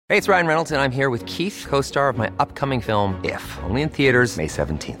Hey, it's Ryan Reynolds, and I'm here with Keith, co-star of my upcoming film, If, only in theaters May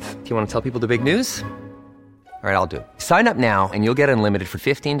 17th. Do you want to tell people the big news? All right, I'll do it. Sign up now and you'll get unlimited for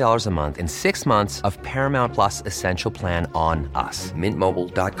 $15 a month and 6 months of Paramount Plus Essential Plan on us.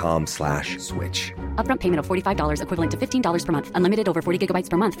 MintMobile.com/switch. Upfront payment of $45 equivalent to $15 per month. Unlimited over 40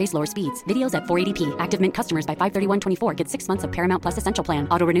 gigabytes per month. Face lower speeds. Videos at 480p. Active Mint customers by 531.24 get 6 months of Paramount Plus Essential Plan.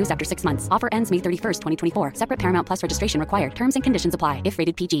 Auto renews after 6 months. Offer ends May 31st, 2024. Separate Paramount Plus registration required. Terms and conditions apply if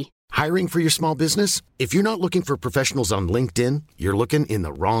rated PG. Hiring for your small business? If you're not looking for professionals on LinkedIn, you're looking in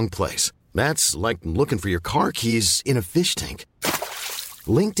the wrong place. That's like looking for your car keys in a fish tank.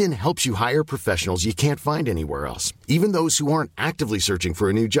 LinkedIn helps you hire professionals you can't find anywhere else, even those who aren't actively searching for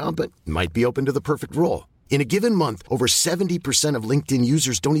a new job but might be open to the perfect role. In a given month, over 70% of LinkedIn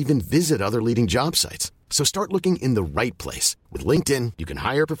users don't even visit other leading job sites. So start looking in the right place. With LinkedIn, you can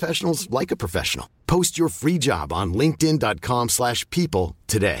hire professionals like a professional. Post your free job on linkedin.com/people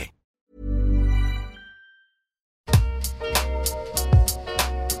today.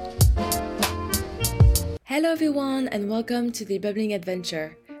 Hello everyone and welcome to The Bubbling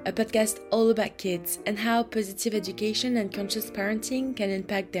Adventure, a podcast all about kids and how positive education and conscious parenting can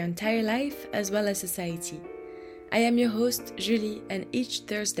impact their entire life as well as society. I am your host, Julie, and each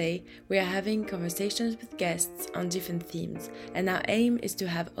Thursday we are having conversations with guests on different themes, and our aim is to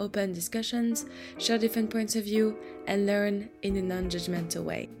have open discussions, share different points of view, and learn in a non-judgmental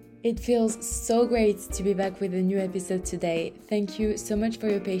way. It feels so great to be back with a new episode today. Thank you so much for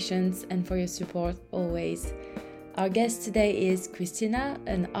your patience and for your support always. Our guest today is Kristina,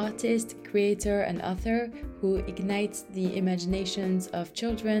 an artist, creator, and author who ignites the imaginations of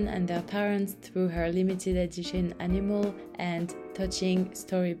children and their parents through her limited edition animal and touching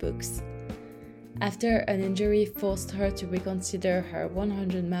storybooks. After an injury forced her to reconsider her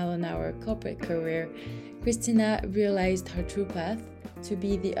 100-mile-an-hour corporate career, Kristina realized her true path: to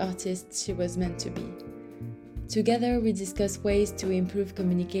be the artist she was meant to be. Together, we discuss ways to improve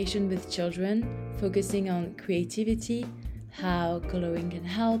communication with children, focusing on creativity, how coloring can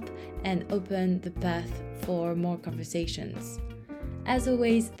help, and open the path for more conversations. As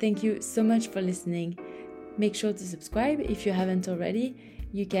always, thank you so much for listening. Make sure to subscribe if you haven't already.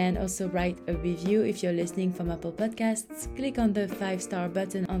 You can also write a review if you're listening from Apple Podcasts. Click on the 5-star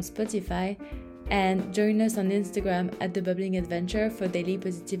button on Spotify, and join us on Instagram at The Bubbling Adventure for daily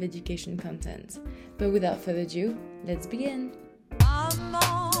positive education content. But without further ado, let's begin.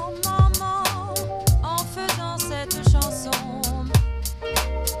 Maman, maman, en faisant cette chanson.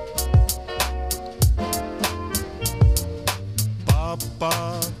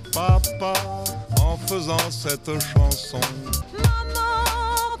 Papa, papa, en faisant cette chanson.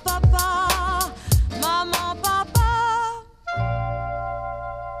 Maman, papa, maman, papa.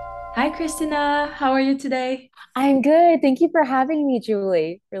 Hi Kristina, how are you today? I'm good. Thank you for having me,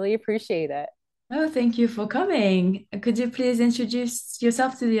 Julie. Really appreciate it. Oh, thank you for coming. Could you please introduce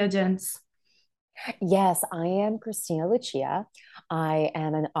yourself to the audience? Yes, I am Kristina Lucia. I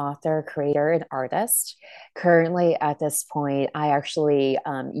am an author, creator, and artist. Currently, at this point, I actually,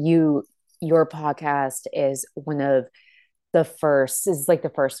 your podcast is one of the first, this is like the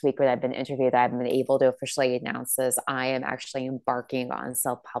first week that I've been interviewed that I've been able to officially announce this. I am actually embarking on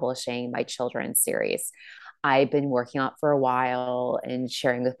self-publishing my children's series. I've been working on it for a while and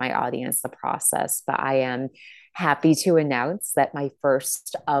sharing with my audience the process, but I am happy to announce that my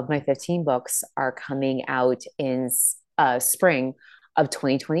first of my 15 books are coming out in spring of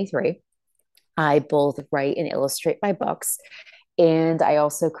 2023. I both write and illustrate my books, and I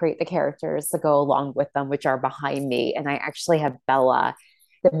also create the characters that go along with them, which are behind me. And I actually have Bella,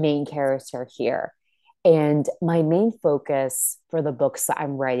 the main character here. And my main focus for the books that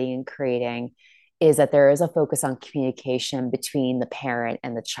I'm writing and creating is that there is a focus on communication between the parent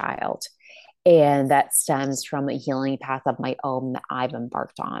and the child. And that stems from a healing path of my own that I've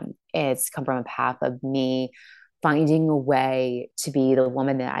embarked on. It's come from a path of me finding a way to be the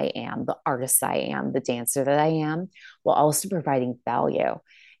woman that I am, the artist I am, the dancer that I am, while also providing value.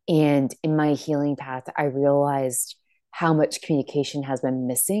 And in my healing path, I realized how much communication has been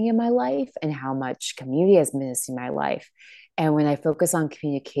missing in my life and how much community has been missing in my life. And when I focus on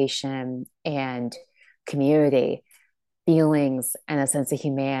communication and community, feelings and a sense of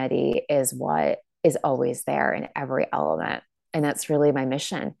humanity is what is always there in every element. And that's really my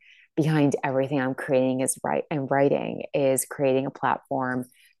mission behind everything I'm creating writing is creating a platform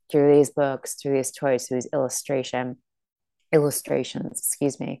through these books, through these toys, through these illustrations,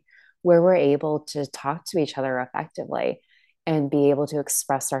 where we're able to talk to each other effectively and be able to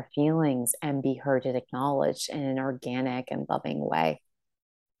express our feelings and be heard and acknowledged in an organic and loving way.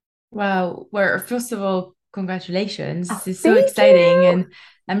 Wow. Well, first of all, congratulations. Oh, This is so thank exciting. you. And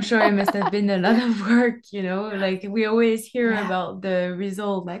I'm sure it must have been a lot of work, like we always hear Yeah. about the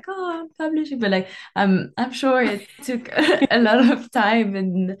result, like, oh, I'm publishing, but like I'm sure it took a lot of time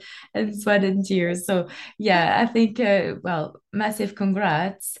and sweat and tears. So yeah, I think well, massive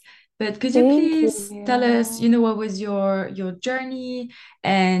congrats. But could you Thank please tell us, you. what was your journey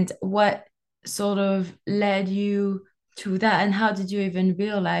and what sort of led you to that, and how did you even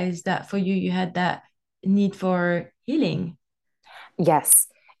realize that for you you had that need for healing? Yes,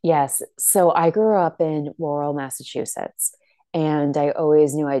 yes. So I grew up in rural Massachusetts and I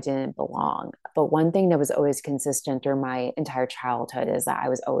always knew I didn't belong. But one thing that was always consistent through my entire childhood is that I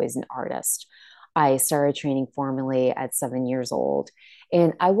was always an artist. I started training formally at 7 years old,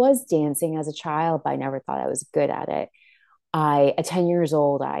 and I was dancing as a child, but I never thought I was good at it. At 10 years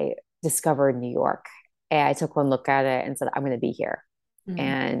old, I discovered New York and I took one look at it and said, I'm going to be here. Mm.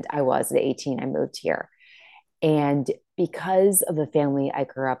 And I was at 18, I moved here. And because of the family I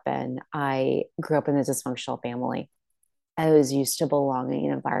grew up in a dysfunctional family. I was used to belonging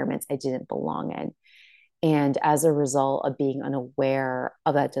in environments I didn't belong in. And as a result of being unaware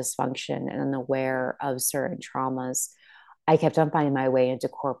of that dysfunction and unaware of certain traumas, I kept on finding my way into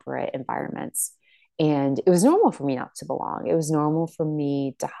corporate environments. And it was normal for me not to belong. It was normal for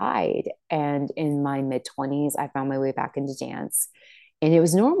me to hide. And in my mid 20s, I found my way back into dance. And it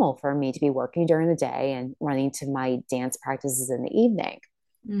was normal for me to be working during the day and running to my dance practices in the evening.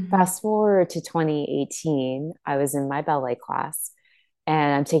 Mhm. Fast forward to 2018, I was in my ballet class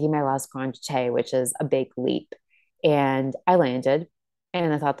and I'm taking my last grand jeté, which is a big leap. And I landed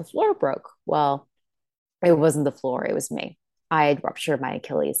and I thought the floor broke. Well, it wasn't the floor, it was me. I had ruptured my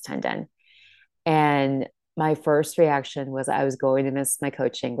Achilles tendon. And my first reaction was I was going to miss my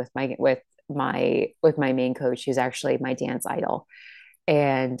coaching with my main coach, who's actually my dance idol.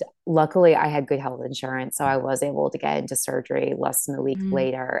 And luckily, I had good health insurance. So I was able to get into surgery less than a week Mm.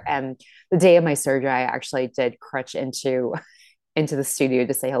 later. And the day of my surgery, I actually did crutch into the studio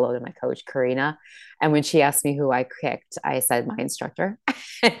to say hello to my coach, Karina. And when she asked me who I kicked, I said my instructor.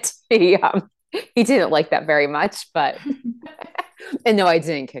 And he didn't like that very much, but and no, I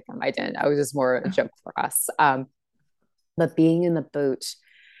didn't kick him. I didn't. I was just more a joke for us. But being in the boot,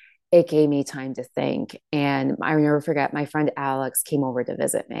 it gave me time to think. And I will never forget, my friend Alex came over to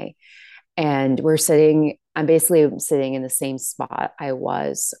visit me. And I'm basically sitting in the same spot I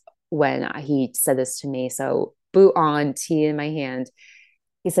was when he said this to me. So, boot on, tea in my hand.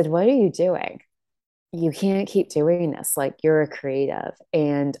 He said, "What are you doing? You can't keep doing this. Like, you're a creative."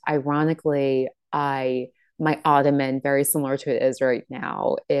 And ironically, my ottoman, very similar to it is right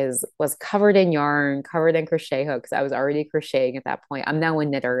now, was covered in yarn, covered in crochet hooks. I was already crocheting at that point. I'm now a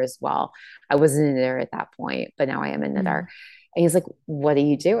knitter as well. I wasn't a knitter at that point, but now I am a knitter. Mm. And he's like, "What are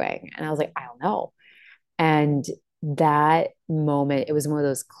you doing?" And I was like, "I don't know." And that moment, it was one of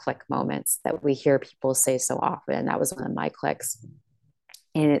those click moments that we hear people say so often. And that was one of my clicks.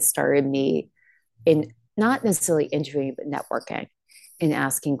 And it started me in not necessarily interviewing, but networking and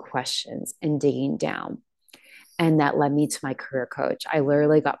asking questions and digging down. And that led me to my career coach. I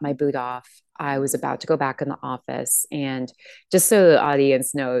literally got my boot off. I was about to go back in the office. And just so the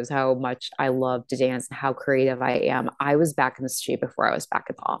audience knows how much I love to dance and how creative I am, I was back in the street before I was back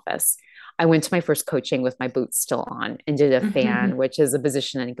in the office. I went to my first coaching with my boots still on and did a fan, which is a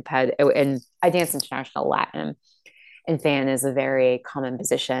position in competitive. And I dance international Latin, and fan is a very common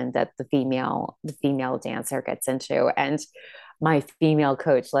position that the female dancer gets into. And my female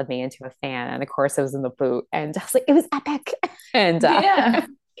coach led me into a fan, and of course I was in the boot, and I was like, it was epic. And Yeah.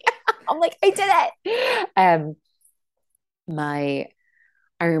 I'm like, I did it. My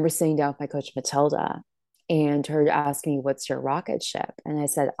I remember sitting down with my coach Matilda and her asking me, "What's your rocket ship?" And I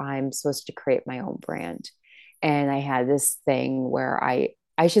said, "I'm supposed to create my own brand." And I had this thing where I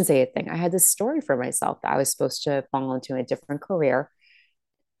should say a thing. I had this story for myself that I was supposed to fall into a different career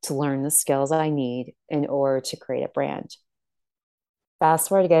to learn the skills I need in order to create a brand. Fast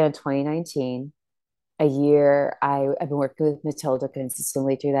forward again in 2019, a year I've been working with Matilda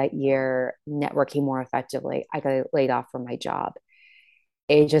consistently through that year, networking more effectively. I got laid off from my job.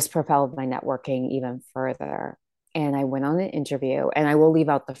 It just propelled my networking even further. And I went on an interview, and I will leave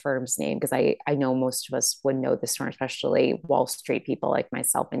out the firm's name because I know most of us would know this firm, especially Wall Street people like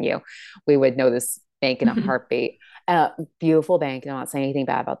myself and you. We would know this bank in a heartbeat. Beautiful bank. And I'm not saying anything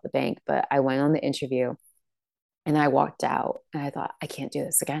bad about the bank, but I went on the interview and I walked out and I thought, I can't do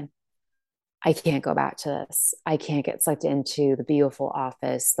this again. I can't go back to this. I can't get sucked into the beautiful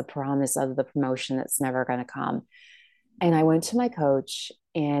office, the promise of the promotion that's never going to come. And I went to my coach,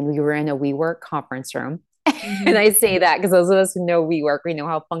 and we were in a WeWork conference room. And I say that because those of us who know WeWork, we know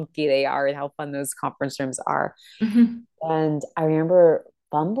how funky they are and how fun those conference rooms are. And I remember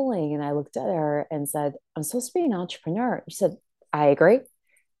bumbling and I looked at her and said, I'm supposed to be an entrepreneur. She said, I agree.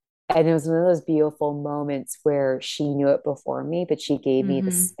 And it was one of those beautiful moments where she knew it before me, but she gave me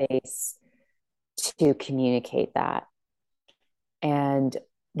the space to communicate that. And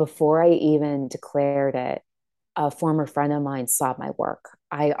before I even declared it, a former friend of mine saw my work.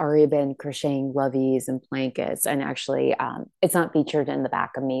 I already been crocheting loveys and blankets, and actually, it's not featured in the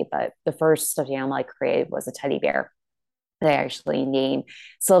back of me, but the first stuffed animal I created was a teddy bear. They actually named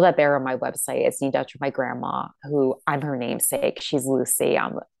still that bear on my website. It's named after my grandma, who I'm her namesake. She's Lucy.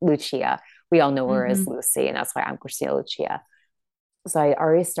 I'm Lucia. We all know her as Lucy, and that's why I'm Kristina Lucia. So I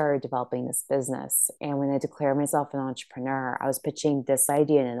already started developing this business. And when I declared myself an entrepreneur, I was pitching this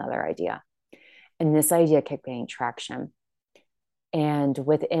idea and another idea. And this idea kept getting traction. And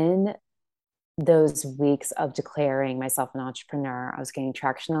within those weeks of declaring myself an entrepreneur, I was getting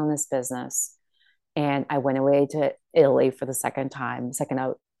traction on this business. And I went away to Italy for the second time,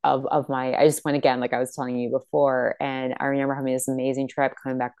 I just went again, like I was telling you before. And I remember having this amazing trip,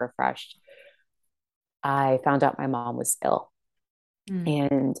 coming back refreshed. I found out my mom was ill.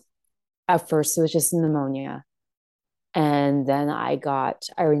 And at first it was just pneumonia. And then I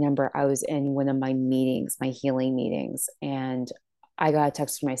remember I was in one of my meetings, my healing meetings, and I got a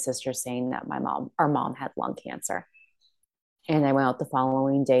text from my sister saying that our mom had lung cancer. And I went out the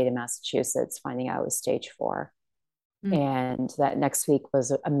following day to Massachusetts, finding out it was stage 4. And that next week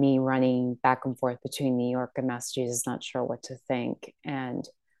was me running back and forth between New York and Massachusetts, not sure what to think. And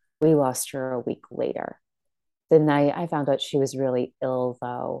we lost her a week later. The night I found out she was really ill,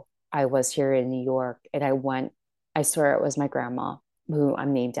 though, I was here in New York, and I swear it was my grandma, who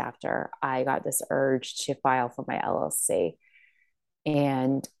I'm named after. I got this urge to file for my LLC.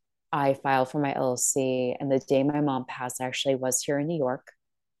 And I filed for my LLC. And the day my mom passed, I actually was here in New York.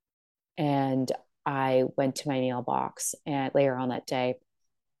 And I went to my mailbox and later on that day,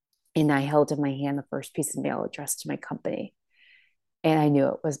 and I held in my hand the first piece of mail addressed to my company. And I knew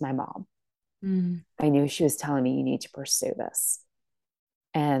it was my mom. I knew she was telling me, you need to pursue this.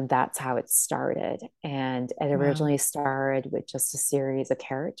 And that's how it started. And it originally started with just a series of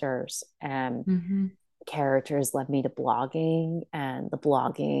characters. And characters led me to blogging, and the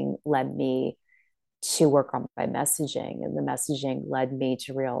blogging led me to work on my messaging. And the messaging led me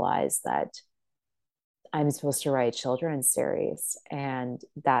to realize that I'm supposed to write a children's series. And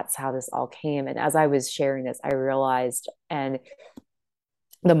that's how this all came. And as I was sharing this, I realized, and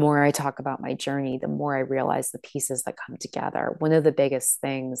the more I talk about my journey, the more I realize the pieces that come together. One of the biggest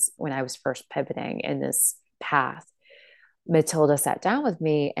things when I was first pivoting in this path, Matilda sat down with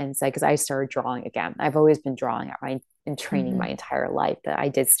me and said, because I started drawing again. I've always been drawing and training my entire life, but I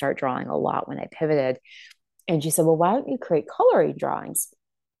did start drawing a lot when I pivoted. And she said, well, why don't you create coloring drawings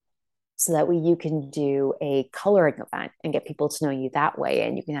so that way you can do a coloring event and get people to know you that way,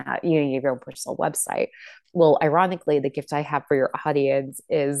 and you can have your own personal website. Well, ironically, the gift I have for your audience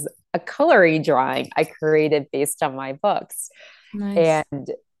is a coloring drawing I created based on my books. Nice.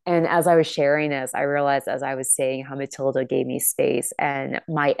 And as I was sharing this, I realized, as I was saying, how Matilda gave me space, and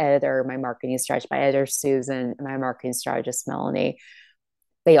my editor, my marketing strategist, my editor, Susan, and my marketing strategist, Melanie,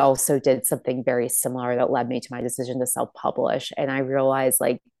 they also did something very similar that led me to my decision to self-publish. And I realized,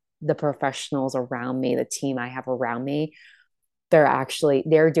 like, the professionals around me, the team I have around me,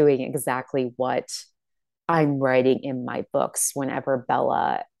 they're doing exactly what I'm writing in my books. Whenever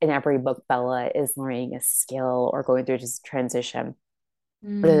in every book, Bella is learning a skill or going through just transition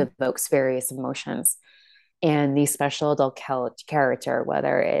that evokes various emotions. And the special adult character,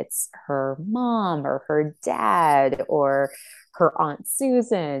 whether it's her mom or her dad or her Aunt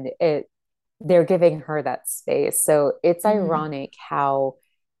Susan, they're giving her that space. So it's ironic how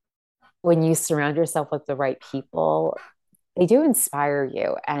when you surround yourself with the right people, they do inspire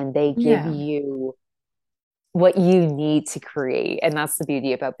you and they give you what you need to create. And that's the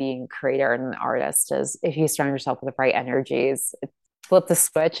beauty about being a creator and an artist, is if you surround yourself with the right energies, flip the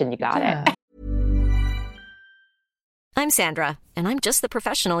switch and you got it. I'm Sandra, and I'm just the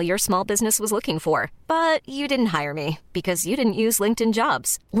professional your small business was looking for. But you didn't hire me because you didn't use LinkedIn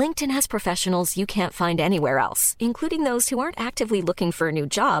Jobs. LinkedIn has professionals you can't find anywhere else, including those who aren't actively looking for a new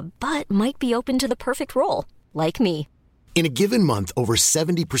job, but might be open to the perfect role, like me. In a given month, over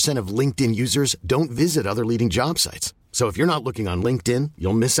 70% of LinkedIn users don't visit other leading job sites. So if you're not looking on LinkedIn,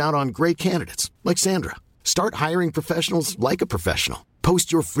 you'll miss out on great candidates like Sandra. Start hiring professionals like a professional.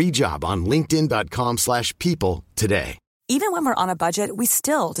 Post your free job on linkedin.com/people today. Even when we're on a budget, we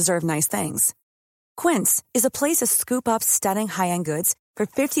still deserve nice things. Quince is a place to scoop up stunning high-end goods for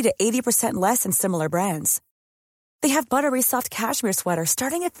 50 to 80% less than similar brands. They have buttery soft cashmere sweaters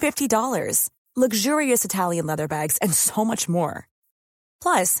starting at $50, luxurious Italian leather bags, and so much more.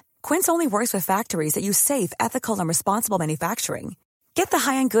 Plus, Quince only works with factories that use safe, ethical, and responsible manufacturing. Get the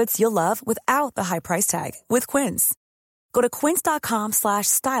high-end goods you'll love without the high price tag with Quince. Go to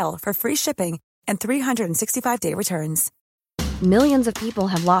quince.com/style for free shipping and 365-day returns. Millions of people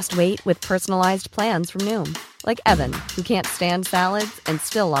have lost weight with personalized plans from Noom, like Evan, who can't stand salads and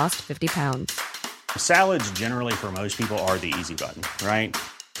still lost 50 pounds. Salads generally for most people are the easy button, right?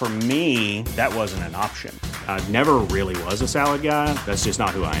 For me, that wasn't an option. I never really was a salad guy. That's just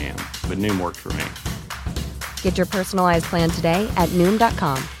not who I am. But Noom worked for me. Get your personalized plan today at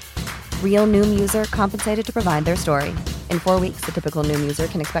Noom.com. Real Noom user compensated to provide their story. In 4 weeks, the typical Noom user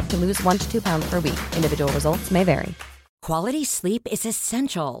can expect to lose 1 to 2 pounds per week. Individual results may vary. Quality sleep is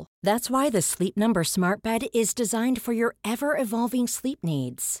essential. That's why the Sleep Number Smart Bed is designed for your ever-evolving sleep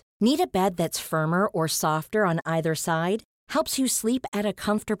needs. Need a bed that's firmer or softer on either side? Helps you sleep at a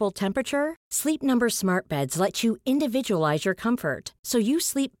comfortable temperature? Sleep Number Smart Beds let you individualize your comfort, so you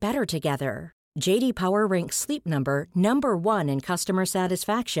sleep better together. J.D. Power ranks Sleep Number number 1 in customer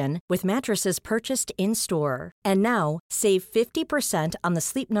satisfaction with mattresses purchased in-store. And now, save 50% on the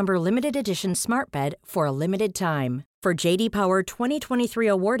Sleep Number Limited Edition Smart Bed for a limited time. For J.D. Power 2023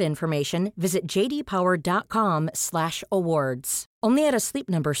 award information, visit jdpower.com/awards. Only at a Sleep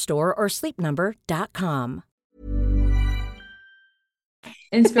Number store or sleepnumber.com.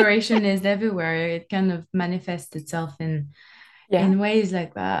 Inspiration is everywhere. It kind of manifests itself in ways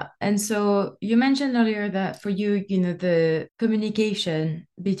like that. And so you mentioned earlier that for you, the communication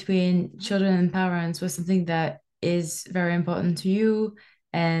between children and parents was something that is very important to you,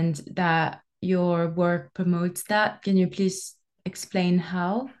 and that your work promotes that. Can you please explain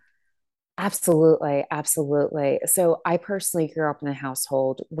how? Absolutely. Absolutely. So I personally grew up in a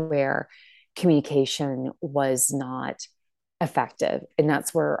household where communication was not effective. And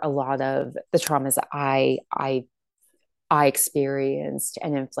that's where a lot of the traumas that I experienced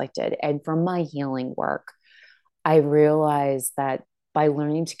and inflicted. And from my healing work, I realized that by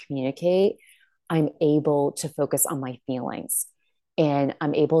learning to communicate, I'm able to focus on my feelings, and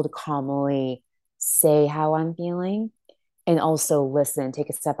I'm able to calmly say how I'm feeling, and also listen, take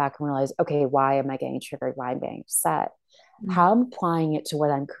a step back and realize, okay, why am I getting triggered? Why am I getting upset? Mm-hmm. How I'm applying it to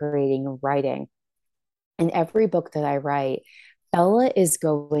what I'm creating and writing. In every book that I write, Bella is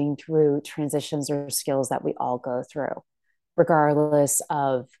going through transitions or skills that we all go through, regardless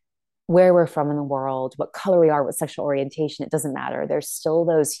of where we're from in the world, what color we are, what sexual orientation, it doesn't matter. There's still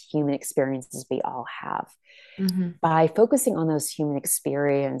those human experiences we all have. Mm-hmm. By focusing on those human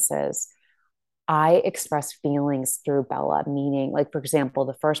experiences, I express feelings through Bella, meaning, like, for example,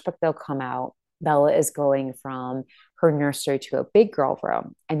 the first book that'll come out, Bella is going from her nursery to a big girl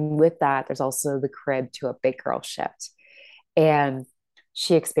room. And with that, there's also the crib to a big girl shift. And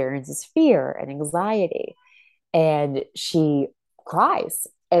she experiences fear and anxiety, and she cries,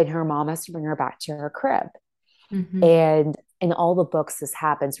 and her mom has to bring her back to her crib. Mm-hmm. And in all the books, this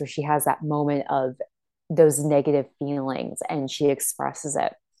happens where she has that moment of those negative feelings and she expresses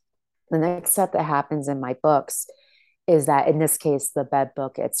it. The next step that happens in my books is that, in this case, the bed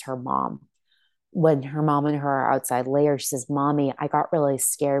book, it's her mom. When her mom and her are outside later, she says, "Mommy, I got really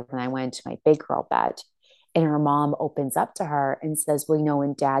scared when I went to my big girl bed." And her mom opens up to her and says, "Well,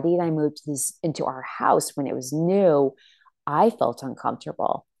 when Daddy and I moved into our house when it was new, I felt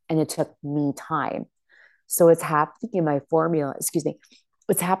uncomfortable and it took me time." So what's happening in my formula,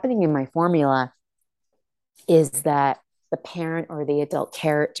 what's happening in my formula is that the parent or the adult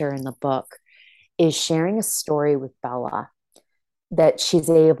character in the book is sharing a story with Bella that she's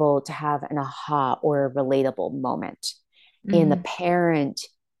able to have an aha or a relatable moment. Mm-hmm. And the parent,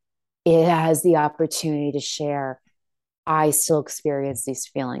 it has the opportunity to share, "I still experience these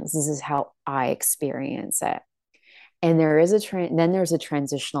feelings. This is how I experience it." And there is then there's a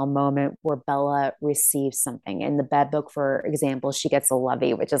transitional moment where Bella receives something. In the bed book, for example, she gets a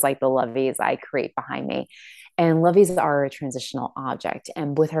lovey, which is like the loveys I create behind me. And loveys are a transitional object.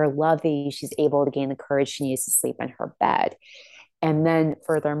 And with her lovey, she's able to gain the courage she needs to sleep in her bed. And then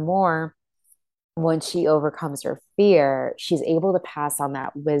furthermore, once she overcomes her fear, she's able to pass on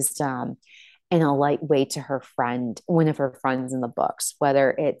that wisdom in a light way to her friend, one of her friends in the books,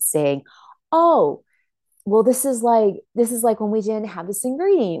 whether it's saying, "Oh, well, this is like when we didn't have this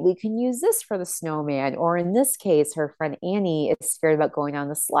ingredient. We can use this for the snowman." Or in this case, her friend Annie is scared about going down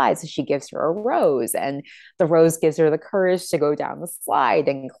the slide, so she gives her a rose, and the rose gives her the courage to go down the slide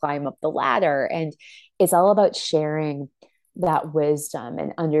and climb up the ladder. And it's all about sharing that wisdom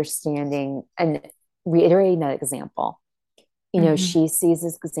and understanding and reiterating that example. You know, she sees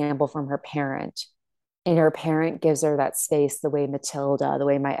this example from her parent, and her parent gives her that space, the way Matilda, the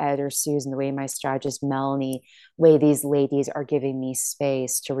way my editor Susan, the way my strategist Melanie, the way these ladies are giving me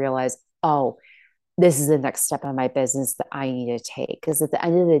space to realize, oh, this is the next step in my business that I need to take. Because at the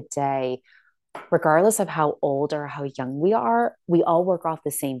end of the day, regardless of how old or how young we are, we all work off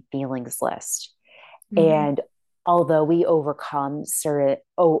the same feelings list. And although we overcome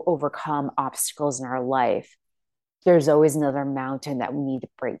obstacles in our life, there's always another mountain that we need to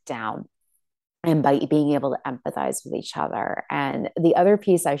break down. And by being able to empathize with each other. And the other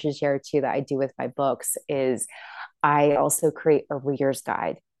piece I should share too that I do with my books is I also create a reader's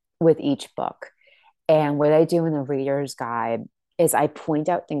guide with each book. And what I do in the reader's guide is I point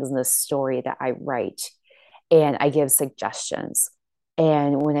out things in the story that I write, and I give suggestions.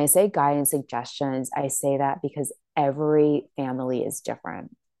 And when I say guide and suggestions, I say that because every family is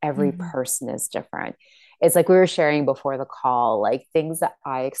different. Every person is different. It's like we were sharing before the call, like things that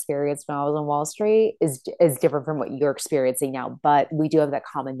I experienced when I was on Wall Street is different from what you're experiencing now. But we do have that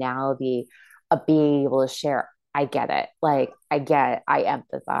commonality of being able to share. I get it. Like I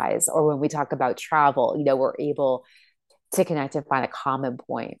empathize. Or when we talk about travel, you know, we're able to connect and find a common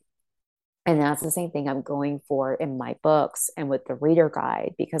point. And that's the same thing I'm going for in my books and with the reader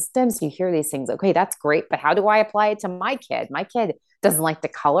guide, because sometimes you hear these things, okay, that's great, but how do I apply it to my kid? My kid doesn't like to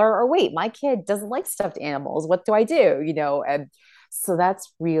color, or wait, my kid doesn't like stuffed animals. What do I do? You know, and so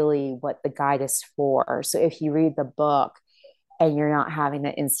that's really what the guide is for. So if you read the book and you're not having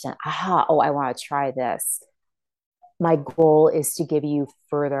the instant, aha, oh, I want to try this. My goal is to give you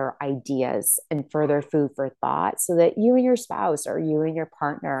further ideas and further food for thought so that you and your spouse or you and your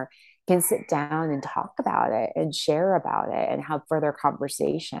partner can sit down and talk about it and share about it and have further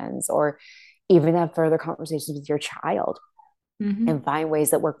conversations, or even have further conversations with your child and find ways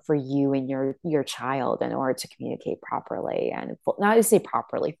that work for you and your child in order to communicate properly, and not to say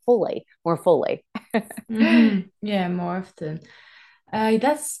properly, more fully. Yeah, more often.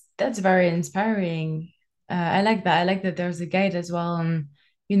 That's very inspiring. I like that. I like that there's a guide as well, and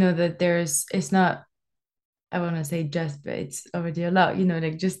you know that it's not, I want to say just, but it's already a lot, you know,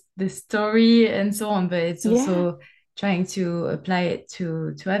 like just the story and so on, but it's Yeah. also trying to apply it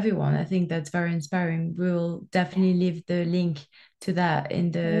to everyone. I think that's very inspiring. We'll definitely leave the link to that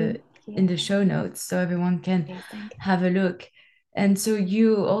in the show notes so everyone can Amazing. have a look. And so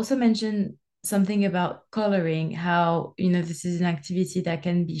you also mentioned something about coloring, how, you know, this is an activity that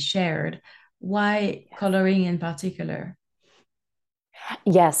can be shared. Why coloring in particular?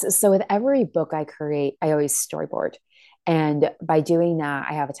 Yes. So with every book I create, I always storyboard. And by doing that,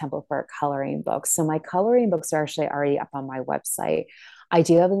 I have a template for a coloring book. So my coloring books are actually already up on my website. I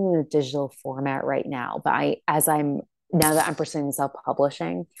do have them in a digital format right now, but now that I'm pursuing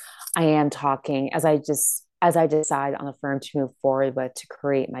self-publishing, I am talking as I decide on a firm to move forward with to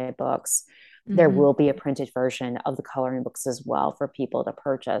create my books. There will be a printed version of the coloring books as well for people to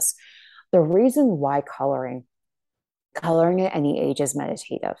purchase. The reason why coloring at any age is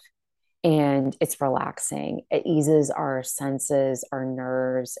meditative and it's relaxing. It eases our senses, our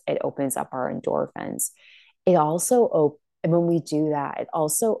nerves. It opens up our endorphins. And when we do that, it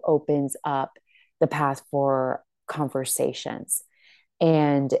also opens up the path for conversations.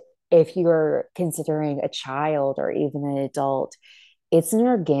 And if you're considering a child or even an adult, it's an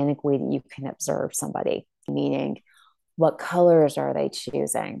organic way that you can observe somebody, meaning what colors are they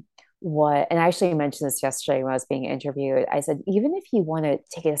choosing? And I actually mentioned this yesterday when I was being interviewed. I said, even if you want to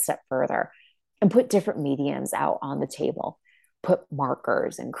take it a step further and put different mediums out on the table, put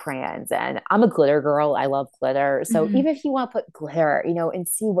markers and crayons. And I'm a glitter girl. I love glitter. So even if you want to put glitter, you know, and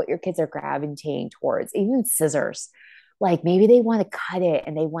see what your kids are gravitating towards, even scissors, like maybe they want to cut it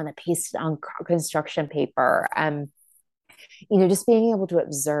and they want to paste it on construction paper. You know, just being able to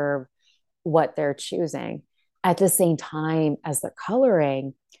observe what they're choosing at the same time as they're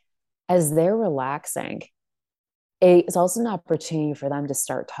coloring, as they're relaxing. It's also an opportunity for them to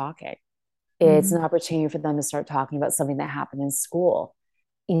start talking. It's an opportunity for them to start talking about something that happened in school.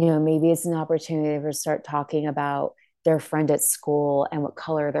 You know, maybe it's an opportunity for start talking about their friend at school and what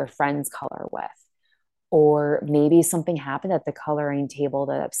color their friends color with. Or maybe something happened at the coloring table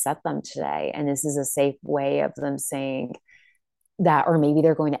that upset them today. And this is a safe way of them saying that, or maybe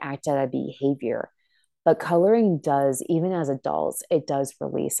they're going to act out a behavior. But coloring does, even as adults, it does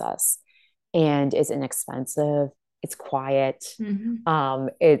release us. And it's inexpensive. It's quiet.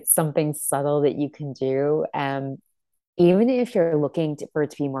 It's something subtle that you can do. Even if you're looking for it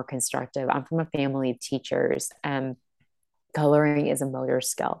to be more constructive, I'm from a family of teachers. Coloring is a motor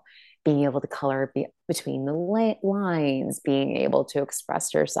skill. Being able to color between the lines, being able to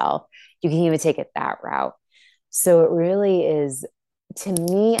express yourself. You can even take it that route. So it really is, to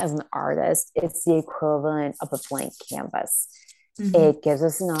me as an artist, it's the equivalent of a blank canvas. Mm-hmm. It gives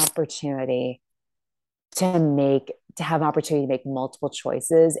us an opportunity to have an opportunity to make multiple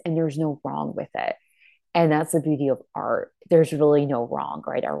choices, and there's no wrong with it. And that's the beauty of art. There's really no wrong,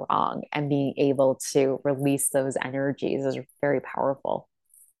 right or wrong. And being able to release those energies is very powerful.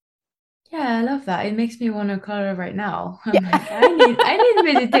 Yeah, I love that. It makes me want to color right now. I'm like, I Yeah. need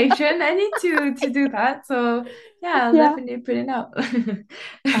meditation. I need to do that. So yeah, I'll Yeah, definitely put it out.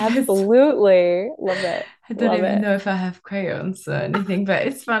 absolutely. Love it. I don't Love even it. know if I have crayons or anything, but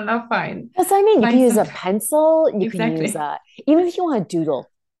it's fun. I'll Well, so I mean, you can find use a something. pencil, you can use Exactly. a, even if you want to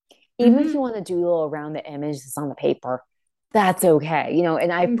doodle, even if you Hmm. want to doodle around the image that's on the paper, that's okay.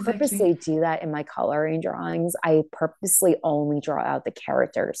 And I Exactly. purposely do that in my coloring drawings. I purposely only draw out the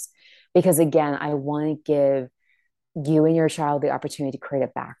characters because, again, I want to give you and your child the opportunity to create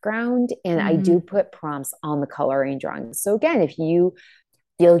a background. And I do Hmm. put prompts on the coloring drawings. So, again, if you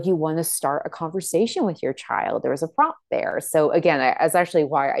feel you want to start a conversation with your child, there's a prompt there. So, again, that's actually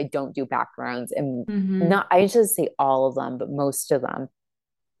why I don't do backgrounds, and Hmm. not, I should say all of them, but most of them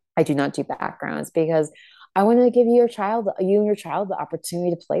I do not do backgrounds because I want to give you and your child the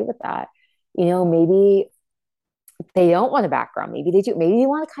opportunity to play with that. Maybe they don't want a background. Maybe they do. Maybe they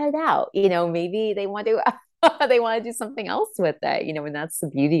want to cut it out. Maybe they want to they want to do something else with it. And that's the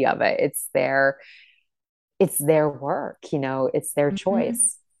beauty of it. It's their work. It's their Hmm.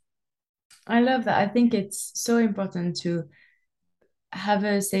 choice. I love that. I think it's so important to have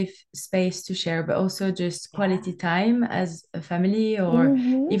a safe space to share, but also just Yeah. quality time as a family, or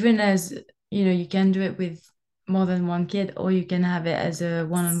Mm-hmm. even as, you can do it with more than one kid, or you can have it as a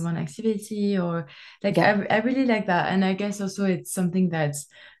one-on-one activity, or like Yep. I really like that. And I guess also it's something that's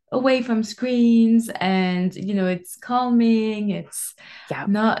away from screens, and it's calming. It's Yep.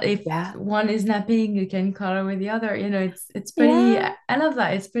 not, if Yeah. one is napping, you can color with the other. It's pretty, Yeah. I love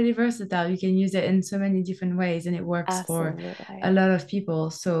that. It's pretty versatile. You can use it in so many different ways, and it works for a Absolutely. lot of people.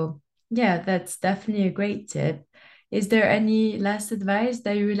 So yeah, that's definitely a great tip. Is there any last advice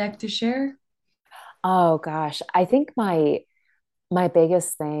that you would like to share? Oh gosh. I think my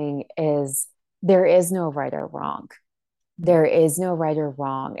biggest thing is there is no right or wrong. There is no right or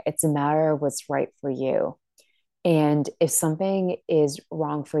wrong. It's a matter of what's right for you. And if something is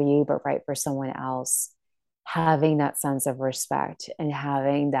wrong for you, but right for someone else, having that sense of respect and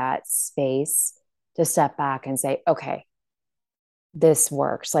having that space to step back and say, okay, this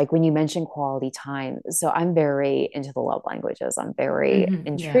works. Like when you mentioned quality time. So I'm very into the love languages. I'm very Yeah,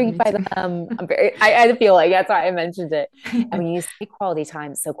 intrigued me by too. them. I feel like that's why I mentioned it. And when you say quality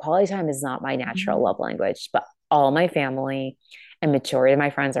time, so quality time is not my natural Mhm. love language, but all my family and majority of my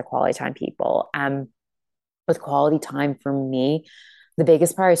friends are quality time people. With quality time for me, the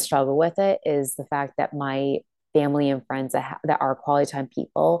biggest part I struggle with it is the fact that my family and friends that are quality time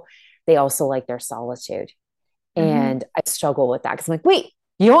people, they also like their solitude. Mhm. And I struggle with that because I'm like, wait,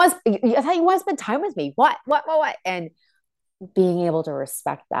 you want I thought you want to spend time with me. What? And being able to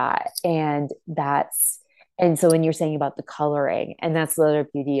respect that. And so when you're saying about the coloring, and that's the other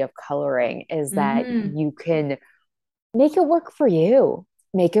beauty of coloring is that Mhm. you can make it work for you.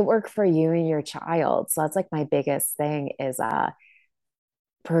 Make it work for you and your child. So that's like my biggest thing is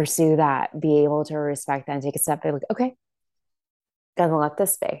pursue that, be able to respect that and take a step back, like, okay, gonna let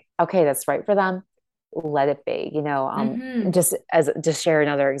this be. Okay, that's right for them. Let it be. Mhm. Just share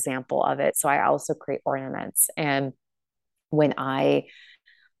another example of it. So I also create ornaments. And when I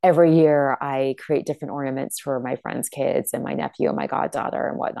every year I create different ornaments for my friends' kids and my nephew and my goddaughter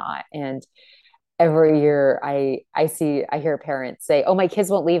and whatnot. And every year I hear parents say, "Oh, my kids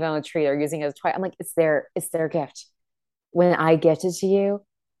won't leave it on a tree. They're using it as a toy." I'm like, it's their gift. When I gift it to you,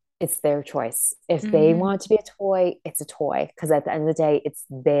 it's their choice. If they Mhm. want it to be a toy, it's a toy. Because at the end of the day, it's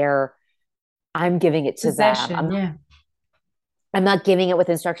their I'm giving it to them. Possession, yeah. I'm not giving it with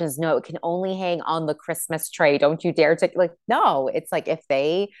instructions. No, it can only hang on the Christmas tray. Don't you dare take like no. It's like if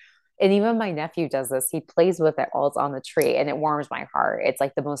they and even my nephew does this. He plays with it while it's on the tree and it warms my heart. It's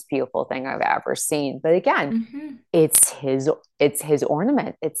like the most beautiful thing I've ever seen. But again, Mhm. it's his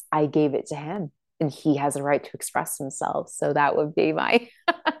ornament. It's I gave it to him and he has a right to express himself. So that would be my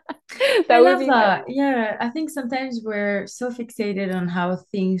I that would love be my that. Yeah, I think sometimes we're so fixated on how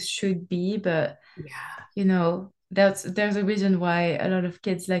things should be, but yeah. there's a reason why a lot of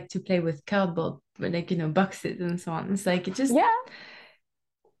kids like to play with cardboard, but like, boxes and so on. It's like it just Yeah.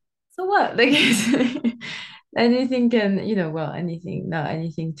 so what? Like anything can, well, anything, not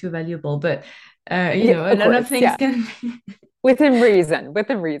anything too valuable, but a Of lot of course. things Yeah. can Within reason.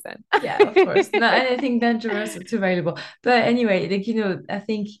 Within reason. yeah, of course. Not anything dangerous or too valuable. But anyway, like, I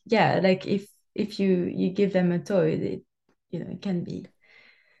think, yeah, like if if you give them a toy, it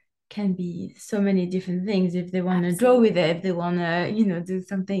can be so many different things. If they want to draw with it, if they want to do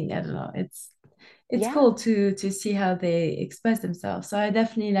something, I don't know, it's cool to see how they express themselves. So I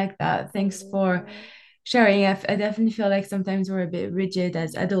definitely like that. Thanks for sharing. I definitely feel like sometimes we're a bit rigid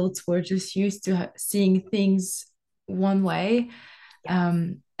as adults. We're just used to seeing things one way.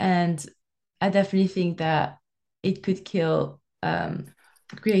 And I definitely think that it could kill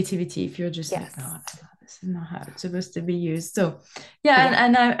creativity if you're just like, no, this is not how it's supposed to be used. So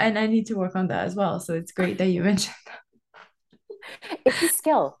and I need to work on that as well. So it's great that you mentioned that. It's a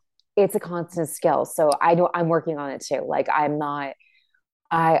skill. It's a constant skill. So I know I'm working on it too. Like I'm not,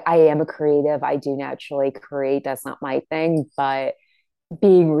 I am a creative. I do naturally create. That's not my thing, but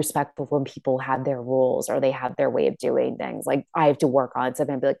being respectful when people have their rules or they have their way of doing things. Like I have to work on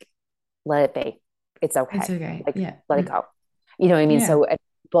something and be like, let it be. It's okay. It's okay. Like, yeah. let it go. You know what I mean? Yeah. So,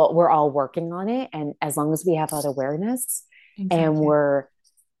 but we're all working on it. And as long as we have that awareness and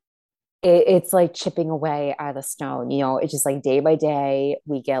it's like chipping away at a stone, it's just like day by day,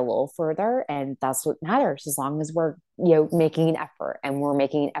 we get a little further. And that's what matters. As long as we're, making an effort and we're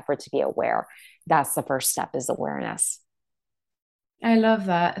making an effort to be aware. That's the first step, is awareness. I love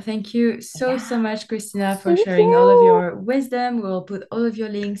that. Thank you so much, Kristina, for sharing all of your wisdom. We'll put all of your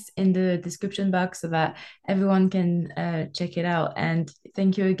links in the description box so that everyone can check it out. And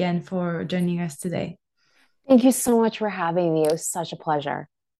thank you again for joining us today. Thank you so much for having me. It was such a pleasure.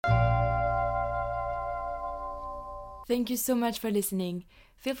 Thank you so much for listening.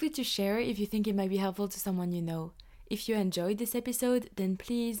 Feel free to share if you think it might be helpful to someone you know. If you enjoyed this episode, then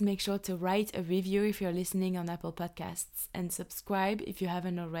please make sure to write a review if you're listening on Apple Podcasts and subscribe if you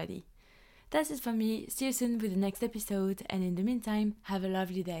haven't already. That's it for me. See you soon with the next episode, and in the meantime, have a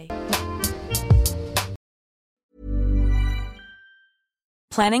lovely day.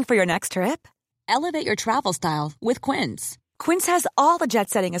 Planning for your next trip? Elevate your travel style with Quince. Quince has all the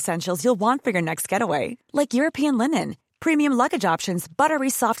jet-setting essentials you'll want for your next getaway, like European linen, premium luggage options, buttery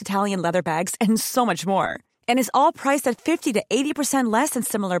soft Italian leather bags, and so much more. And is all priced at 50 to 80% less than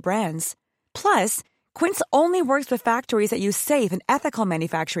similar brands. Plus, Quince only works with factories that use safe and ethical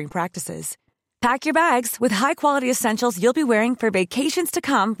manufacturing practices. Pack your bags with high-quality essentials you'll be wearing for vacations to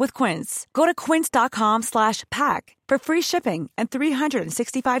come with Quince. Go to quince.com/pack for free shipping and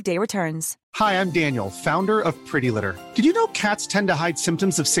 365-day returns. Hi, I'm Daniel, founder of Pretty Litter. Did you know cats tend to hide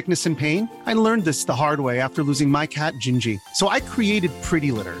symptoms of sickness and pain? I learned this the hard way after losing my cat, Gingy. So I created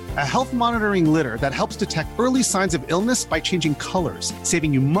Pretty Litter, a health monitoring litter that helps detect early signs of illness by changing colors,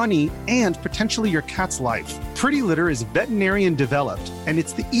 saving you money and potentially your cat's life. Pretty Litter is veterinarian developed, and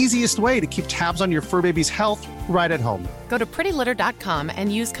it's the easiest way to keep tabs on your fur baby's health right at home. Go to prettylitter.com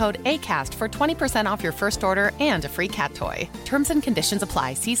and use code ACAST for 20% off your first order and a free cat toy. Terms and conditions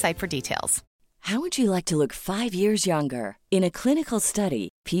apply. See site for details. How would you like to look 5 years younger? In a clinical study,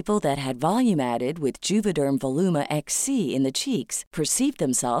 people that had volume added with Juvederm Voluma XC in the cheeks perceived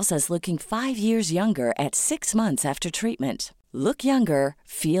themselves as looking 5 years younger at 6 months after treatment. Look younger,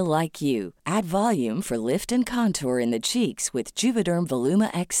 feel like you. Add volume for lift and contour in the cheeks with Juvederm Voluma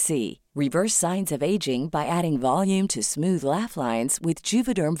XC. Reverse signs of aging by adding volume to smooth laugh lines with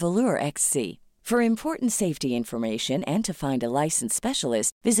Juvederm Volure XC. For important safety information and to find a licensed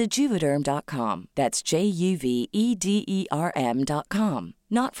specialist, visit Juvederm.com. That's JUVEDERM.com.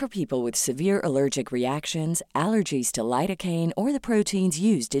 Not for people with severe allergic reactions, allergies to lidocaine, or the proteins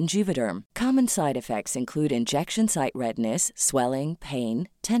used in Juvederm. Common side effects include injection site redness, swelling, pain,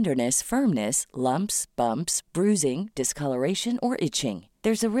 tenderness, firmness, lumps, bumps, bruising, discoloration, or itching.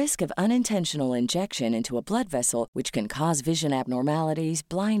 There's a risk of unintentional injection into a blood vessel, which can cause vision abnormalities,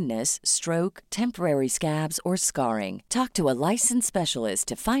 blindness, stroke, temporary scabs, or scarring. Talk to a licensed specialist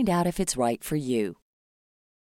to find out if it's right for you.